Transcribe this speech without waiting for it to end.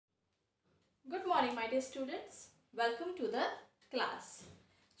Good morning, my dear students. Welcome to the class.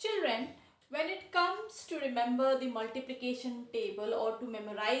 Children, when it comes to remember the multiplication table or to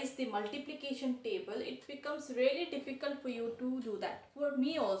memorize the multiplication table, it becomes really difficult for you to do that. For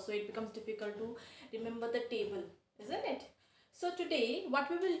me also, it becomes difficult to remember the table, isn't it? So today, what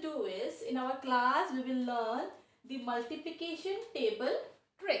we will do is, in our class, we will learn the multiplication table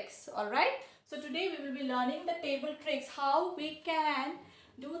tricks. Alright? So today, we will be learning the table tricks, how we can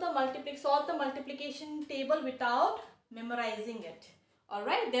solve the multiplication table without memorizing it.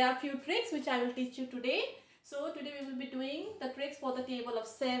 Alright, there are few tricks which I will teach you today. So today we will be doing the tricks for the table of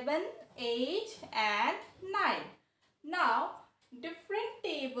 7, 8 and 9. Now, different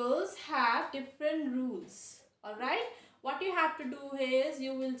tables have different rules. Alright, what you have to do is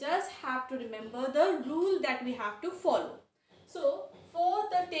you will just have to remember the rule that we have to follow. So, for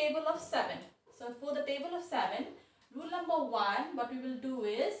the table of 7, rule number 1, what we will do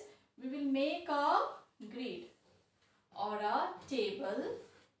is, we will make a grid or a table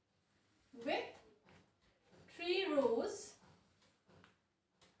with 3 rows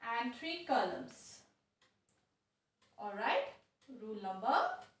and 3 columns. Alright, rule number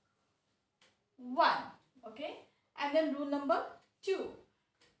 1. Okay, and then rule number 2.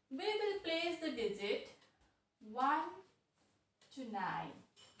 We will place the digit 1 to 9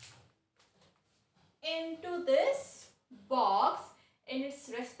 into this box in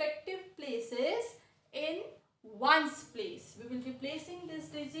its respective places in ones place. We will be placing this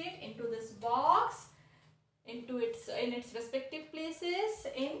digit into this box in its respective places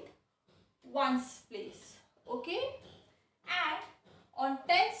in ones place. Okay, and on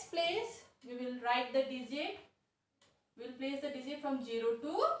tens place we will write the digit. We will place the digit from 0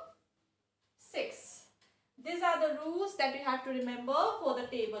 to 6. These are the rules that you have to remember for the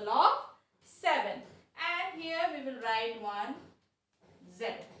table of 7. And here we will write 1 Z.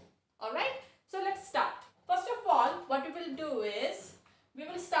 Alright, so let's start. First of all, what we will do is, we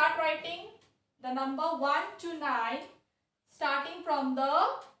will start writing the number 1 to 9 starting from the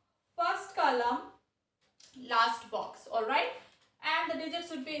first column, last box. Alright, and the digits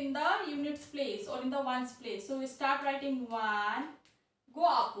should be in the units place or in the ones place. So we start writing 1, go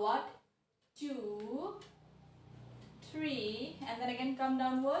upward, 2, 3, and then again come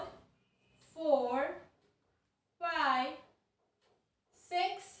downward, 4, 5,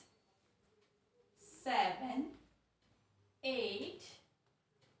 6, 7, 8,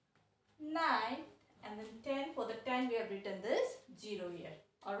 9, and then 10. For the 10 we have written this 0 here.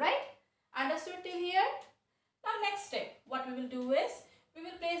 Alright, understood till here? Now next step, what we will do is, we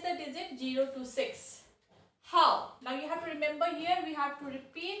will place the digit 0 to 6. How? Now you have to remember, here we have to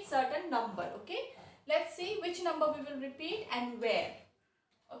repeat certain number. Okay, let's see which number we will repeat and where.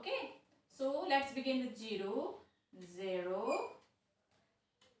 Okay, so let's begin with 0, 0,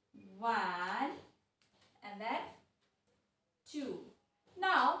 1, and then 2.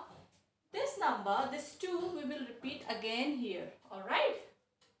 Now, this number, this 2, we will repeat again here. Alright?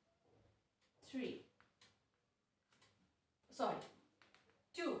 3. Sorry.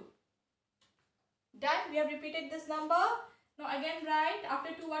 2. Done? We have repeated this number. Now again write,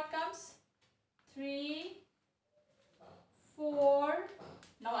 after 2 what comes? 3, 4.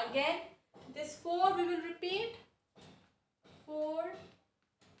 Now again, this 4 we will repeat. 4.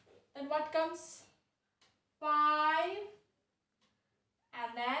 Then what comes? 5.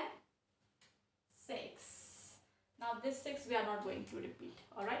 And then 6. Now this 6 we are not going to repeat.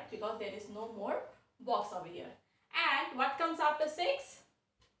 Alright, because there is no more box over here. And what comes after 6?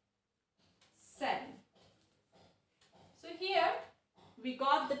 7. So here we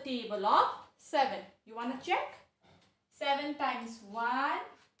got the table of 7. You want to check? 7 times 1,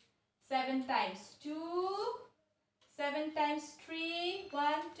 7 times 2, 7 times 3,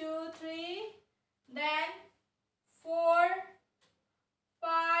 1, 2, 3, then 4,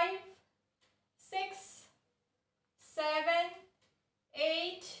 5, 6, 7,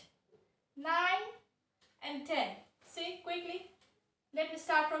 8, 9 and 10. See quickly. Let me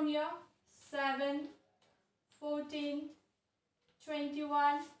start from here. 7, 14,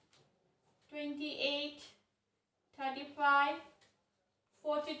 21, 28, 35,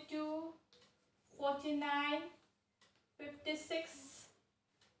 42, 49, 56,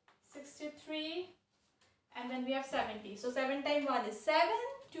 63, and then we have 70. So 7 times 1 is 7,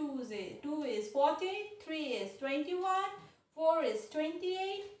 2 is 40, 3 is 21, 4 is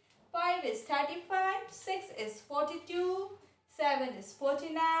 28, 5 is 35, 6 is 42, 7 is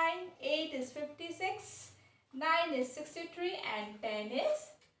 49, 8 is 56, 9 is 63 and 10 is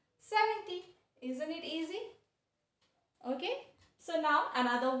 70. Isn't it easy? Okay. So now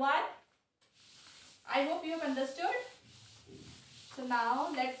another one. I hope you have understood. So now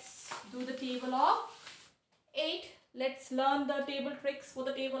let's do the table of 8. Let's learn the table tricks for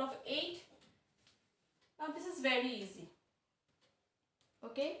the table of 8. Now this is very easy.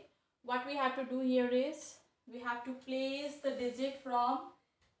 Okay, what we have to do here is we have to place the digit from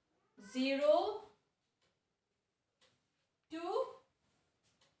 0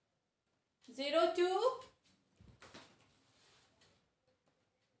 to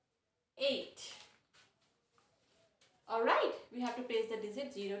 8. Alright, we have to place the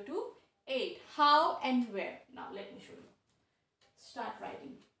digit 0 to 8. How and where? Now let me show you. Start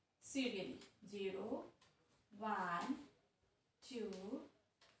writing serially. 0, 1, 2,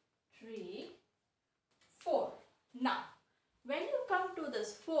 3, 4. Now, when you come to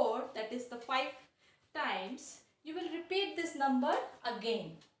this 4, that is the 5 times, you will repeat this number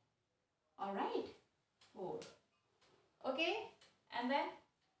again. Alright, 4. Okay, and then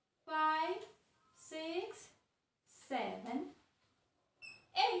 5, 6, 7,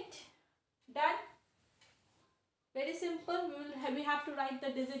 8. Done. Very simple. We have to write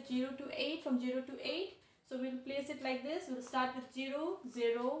the digit 0 to 8 from 0 to 8. So we will place it like this. We will start with 0,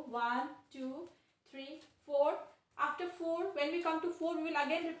 0, 1, 2, 3, 4. After 4, when we come to 4, we will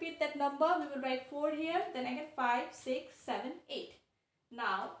again repeat that number. We will write 4 here. Then again 5, 6, 7, 8.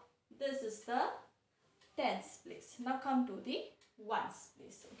 Now this is the tens place. Now come to the ones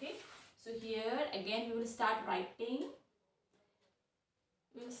place. Okay. So here again we will start writing.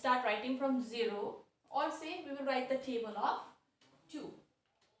 We will start writing from 0, or say we will write the table of 2.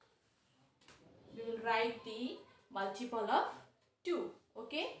 We will write the multiple of 2.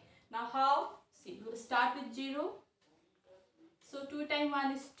 Okay. Now how? See, we will start with 0. So 2 times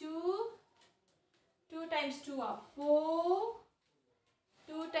 1 is 2. 2 times 2 are 4.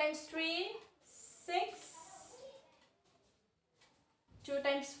 2 times 3, 6. 2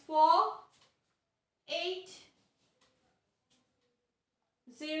 times 4, 8.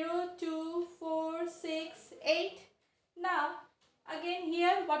 0, 2, 4, 6, 8. Now, again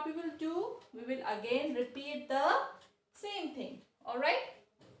here what we will do, we will again repeat the same thing. Alright?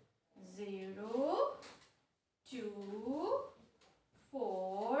 0, 2,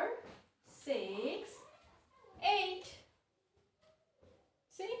 4, 6, 8.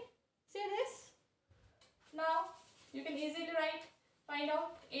 See? See this? Now, you can easily write, find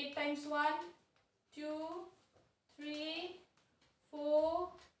out 8 times 1, 2, 3, 4,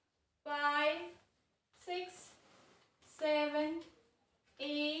 5, 6, 7,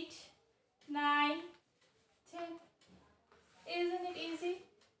 8, 9, 10. Isn't it easy,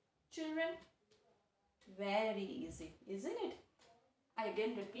 children? Very easy, isn't it? I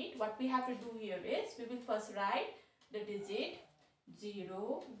again repeat, what we have to do here is, we will first write the digit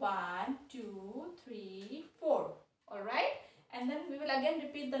 0, 1, 2, 3, 4. Alright? And then we will again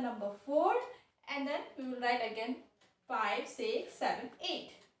repeat the number 4. And then we will write again 5, 6, 7,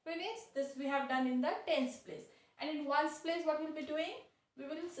 8. Finish. This we have done in the tens place. And in ones place, what we will be doing? We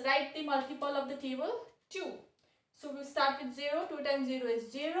will write the multiple of the table 2. So we will start with 0. 2 times 0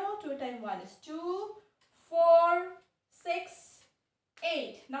 is 0. 2 times 1 is 2. 4, 6,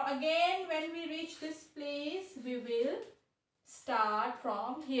 8. Now again, when we reach this place, we will start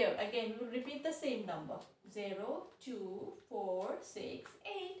from here. Again, we will repeat the same number. 0, 2, 4, 6, 8.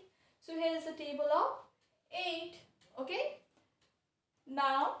 So here is the table of 8. Okay.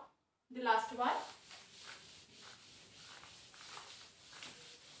 Now, the last one.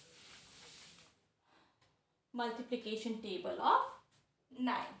 Multiplication table of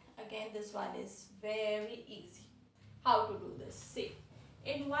 9. Again, this one is very easy. How to do this? See,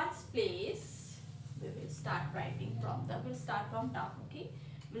 in ones place, we will start writing from the, we'll start from down, okay?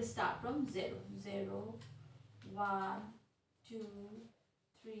 We'll start from 0. 0, 1, 2,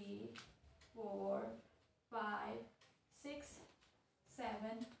 3, 4, 5, 6, 7,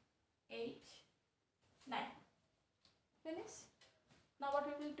 8, 9. Finish. Now what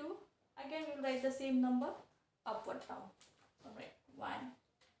we will do? Again we will write the same number upward down. Alright, 1,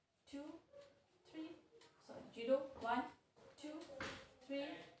 2, 3, sorry, 0, 1, 2, 3,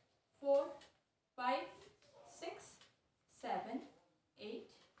 4, 5, 6, 7, 8,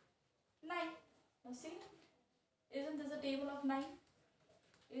 9. Now see, isn't this a table of 9?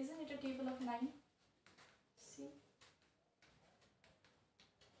 Isn't it a table of 9? See.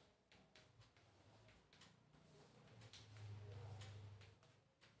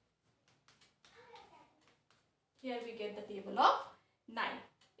 Here we get the table of 9.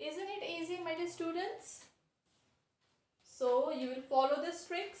 Isn't it easy, my dear students? So you will follow these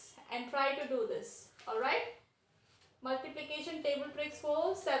tricks and try to do this. Alright? Multiplication table tricks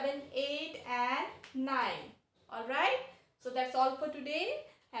for 7, 8 and 9. Alright? So that's all for today.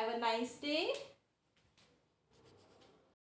 Have a nice day.